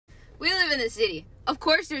live in the city. Of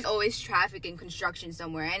course there's always traffic and construction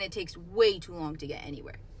somewhere, and it takes way too long to get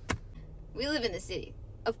anywhere. We live in the city.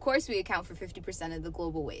 Of course we account for 50% of the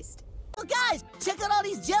global waste. Oh, guys, check out all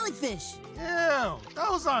these jellyfish. Ew,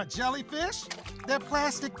 those aren't jellyfish. They're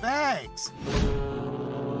plastic bags.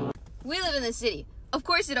 We live in the city. Of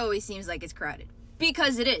course it always seems like it's crowded.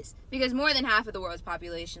 Because it is. Because more than half of the world's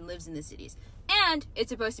population lives in the cities. And it's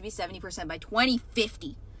supposed to be 70% by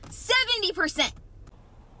 2050. 70%!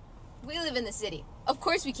 We live in the city. Of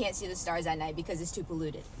course we can't see the stars at night because it's too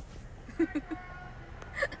polluted. We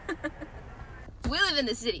live in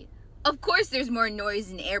the city. Of course there's more noise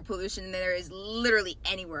and air pollution than there is literally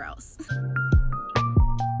anywhere else.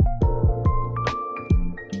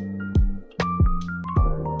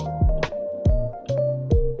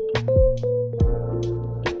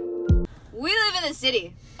 We live in the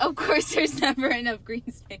city. Of course there's never enough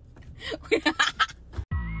green space.